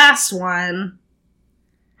 last one.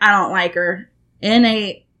 I don't like her.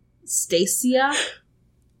 Stacia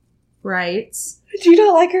writes, do you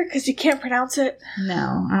not like her because you can't pronounce it?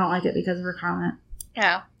 No, I don't like it because of her comment.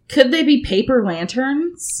 Yeah. Could they be paper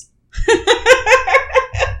lanterns?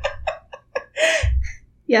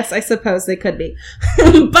 Yes, I suppose they could be.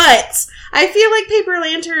 But I feel like paper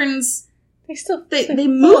lanterns, they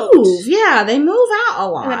move. Yeah, they move out a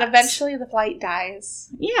lot. And then eventually the light dies.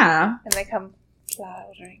 Yeah. And they come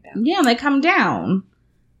floundering down. Yeah, they come down.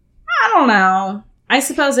 I don't know. I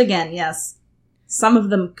suppose, again, yes, some of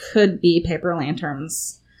them could be paper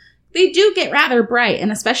lanterns. They do get rather bright,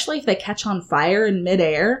 and especially if they catch on fire in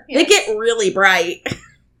midair, They get really bright.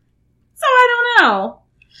 So I don't know.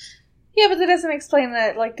 Yeah, but that doesn't explain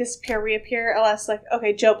that, like, disappear, reappear, unless, like,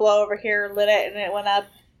 okay, Joe Blow over here lit it, and it went up,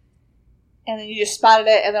 and then you just spotted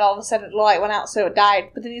it, and then all of a sudden the light went out, so it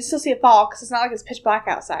died. But then you still see it fall, because it's not like it's pitch black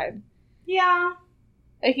outside. Yeah.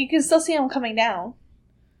 Like, you can still see them coming down.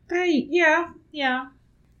 Yeah.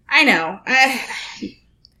 I know.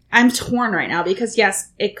 I'm torn right now because,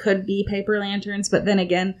 yes, it could be paper lanterns, but then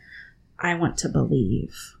again, I want to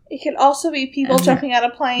believe. It could also be people jumping out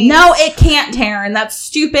of planes. No, it can't, Taryn. That's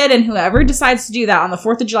stupid, and whoever decides to do that on the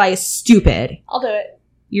 4th of July is stupid. I'll do it.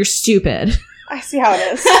 You're stupid. I see how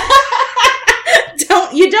it is.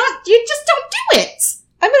 You just don't do it.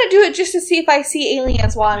 I'm going to do it just to see if I see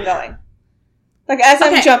aliens while I'm going. Like, as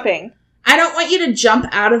I'm jumping. I don't want you to jump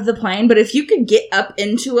out of the plane, but if you could get up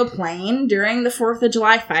into a plane during the 4th of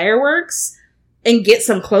July fireworks and get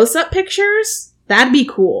some close-up pictures, that'd be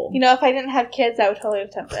cool. You know, if I didn't have kids, I would totally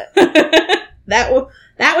attempt it. That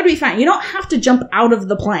would be fine. You don't have to jump out of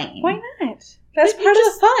the plane. Why not? That's part of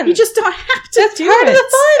the fun. You just don't have to That's part of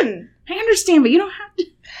the fun. I understand, but you don't have to.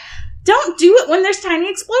 Don't do it when there's tiny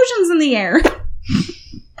explosions in the air.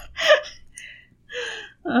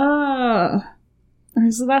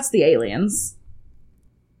 So that's the aliens.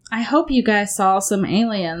 I hope you guys saw some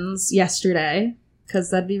aliens yesterday, because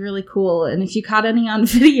that'd be really cool. And if you caught any on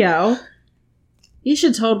video, you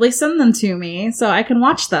should totally send them to me so I can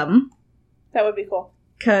watch them. That would be cool.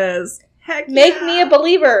 Because, heck Make me a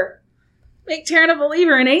believer. Make Taryn a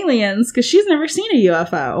believer in aliens, because she's never seen a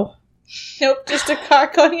UFO. Nope, just a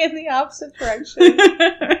car going in the opposite direction.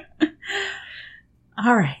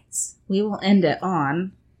 All right. We will end it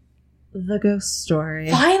on the ghost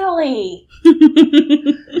story. Finally!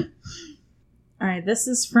 All right, this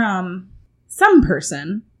is from some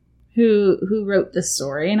person who wrote this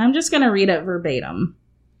story, and I'm just going to read it verbatim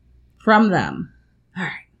from them. All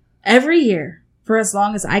right. Every year, for as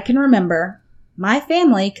long as I can remember, my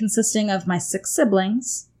family, consisting of my 6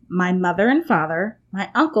 siblings, my mother and father,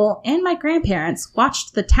 my uncle, and my grandparents,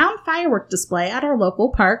 watched the town firework display at our local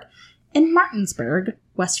park in Martinsburg,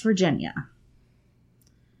 West Virginia.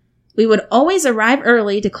 We would always arrive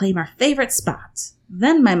early to claim our favorite spot.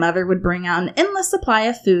 Then my mother would bring out an endless supply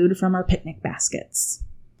of food from our picnic baskets.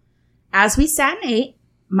 As we sat and ate,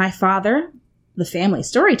 my father the family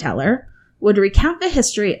storyteller, would recount the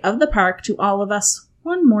history of the park to all of us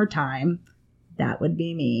one more time, that would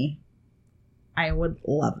be me. I would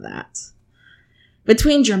love that.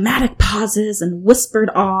 Between dramatic pauses and whispered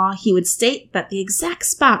awe, he would state that the exact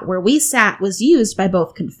spot where we sat was used by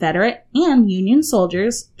both Confederate and Union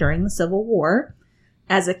soldiers during the Civil War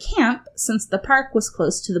as a camp, since the park was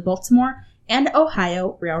close to the Baltimore and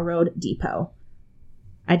Ohio Railroad Depot.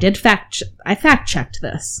 I fact-checked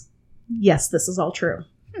this. Yes, this is all true.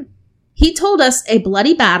 He told us a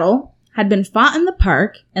bloody battle had been fought in the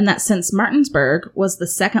park, and that since Martinsburg was the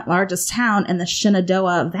second largest town in the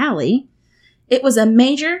Shenandoah Valley, it was a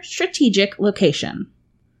major strategic location.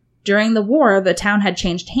 During the war, the town had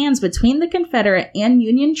changed hands between the Confederate and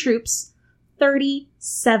Union troops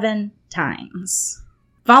 37 times.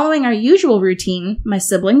 Following our usual routine, my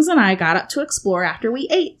siblings and I got up to explore after we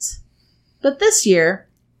ate. But this year,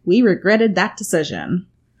 we regretted that decision,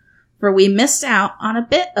 for we missed out on a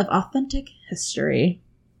bit of authentic history.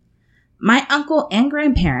 My uncle and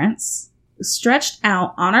grandparents stretched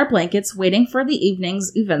out on our blankets waiting for the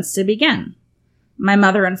evening's events to begin. My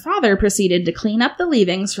mother and father proceeded to clean up the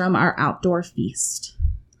leavings from our outdoor feast.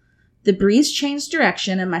 The breeze changed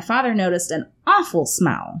direction and my father noticed an awful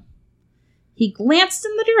smell. He glanced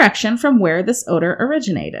in the direction from where this odor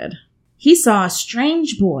originated. He saw a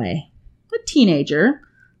strange boy, a teenager,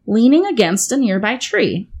 leaning against a nearby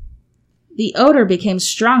tree. The odor became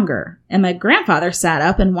stronger, and my grandfather sat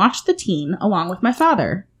up and watched the teen along with my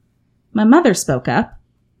father. My mother spoke up.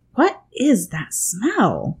 "What is that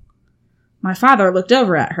smell?" My father looked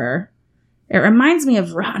over at her. "It reminds me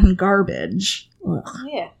of rotten garbage." Ugh.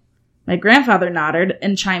 Yeah. My grandfather nodded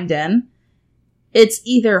and chimed in. "It's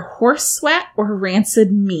either horse sweat or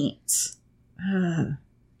rancid meat." Ugh.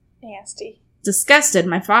 Nasty. Disgusted,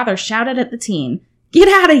 my father shouted at the teen, "Get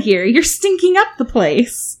out of here! You're stinking up the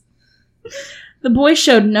place!" The boy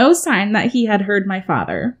showed no sign that he had heard my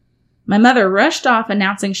father. My mother rushed off,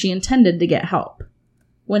 announcing she intended to get help.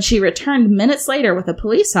 When she returned minutes later with a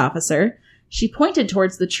police officer, she pointed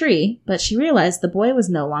towards the tree, but she realized the boy was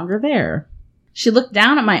no longer there. She looked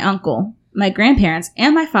down at my uncle, my grandparents,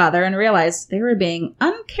 and my father and realized they were being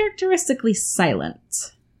uncharacteristically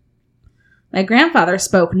silent. My grandfather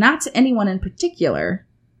spoke not to anyone in particular.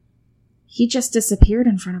 He just disappeared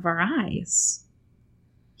in front of our eyes.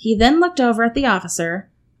 He then looked over at the officer.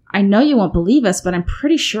 "I know you won't believe us, but I'm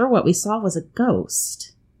pretty sure what we saw was a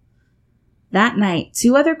ghost." That night,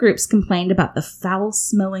 2 other groups complained about the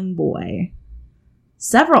foul-smelling boy.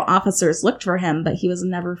 Several officers looked for him, but he was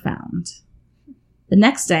never found. The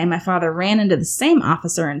next day, my father ran into the same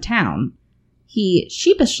officer in town. He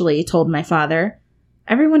sheepishly told my father,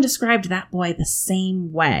 "Everyone described that boy the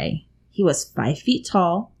same way. He was 5 feet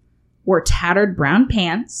tall, wore tattered brown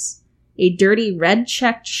pants, a dirty red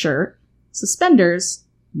checked shirt, suspenders,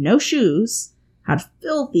 no shoes, had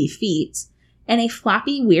filthy feet, and a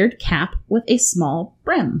floppy weird cap with a small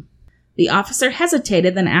brim." The officer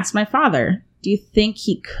hesitated, then asked my father, "Do you think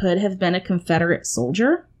he could have been a Confederate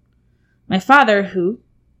soldier?" My father, who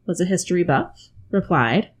was a history buff,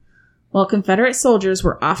 replied, "While Confederate soldiers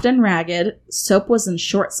were often ragged, soap was in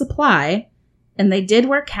short supply, and they did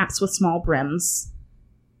wear caps with small brims."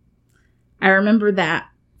 I remember that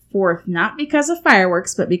 4th not because of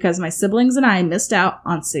fireworks, but because my siblings and I missed out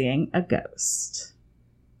on seeing a ghost.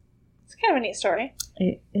 It's kind of a neat story.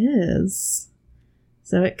 It is.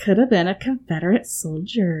 So it could have been a Confederate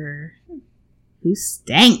soldier who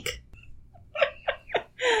stank.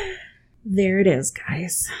 There it is,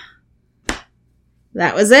 guys.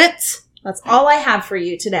 That was it. That's all I have for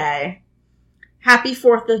you today. Happy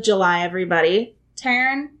 4th of July, everybody.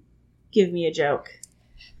 Taryn, give me a joke.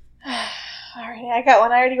 Alright, I got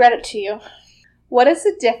one. I already read it to you. What is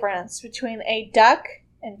the difference between a duck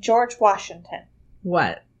and George Washington?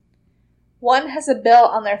 What? One has a bill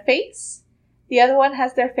on their face. The other one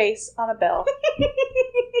has their face on a bill.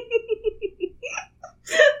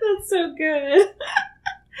 That's so good.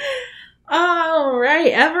 All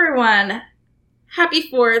right, everyone. Happy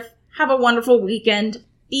 4th. Have a wonderful weekend.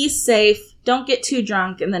 Be safe. Don't get too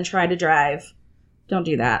drunk and then try to drive. Don't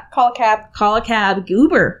do that. Call a cab. Call a cab.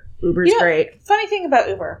 Uber. Uber's great. Funny thing about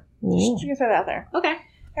Uber. Ooh. Just throw that out there. Okay.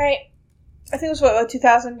 All right. I think it was, what,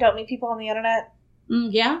 2000, don't meet people on the internet?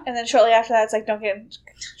 Yeah. And then shortly after that, it's like, don't get in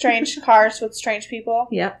strange cars with strange people.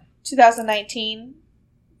 Yep. 2019,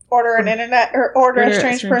 order an internet, or order a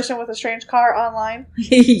strange person with a strange car online.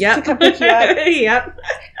 Yep. To come pick you up. Yep.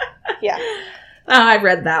 Yeah. I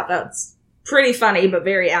read that. That's pretty funny, but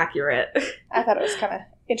very accurate. I thought it was kind of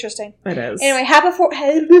interesting. It is. Anyway, happy 4th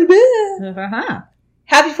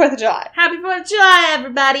of July. Happy 4th of July,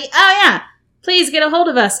 everybody. Oh, yeah. Please get a hold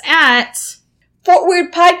of us at Fort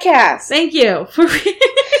Weird Podcast. Thank you.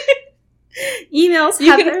 Emails.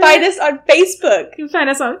 You can find us on Facebook. You can find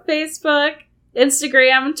us on Facebook,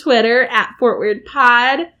 Instagram, Twitter at Fort Weird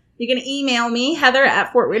Pod. You can email me, Heather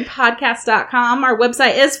at FortWeirdPodcast.com. Our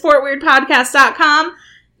website is FortWeirdPodcast.com.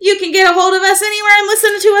 You can get a hold of us anywhere and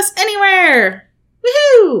listen to us anywhere.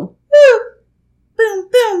 Woohoo! Woo! Boom,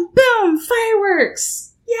 boom, boom!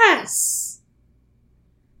 Fireworks! Yes!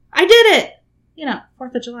 I did it!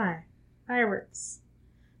 4th of July. Fireworks.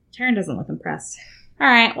 Taryn doesn't look impressed.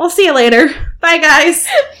 Alright, we'll see you later. Bye, guys.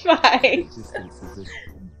 Bye.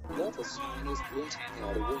 Never smartest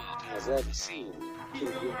antenna the world has ever seen.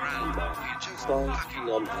 Keep your hand off you just fucking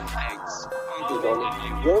on eggs. Either on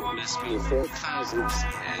it, you won't miss me for thousands.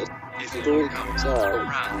 And if you don't come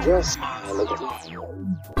down, just smile at it.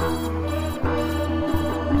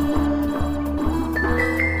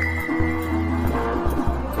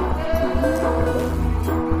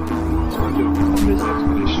 This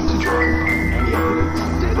expedition to try and find any evidence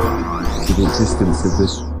dead on. The existence of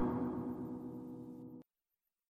this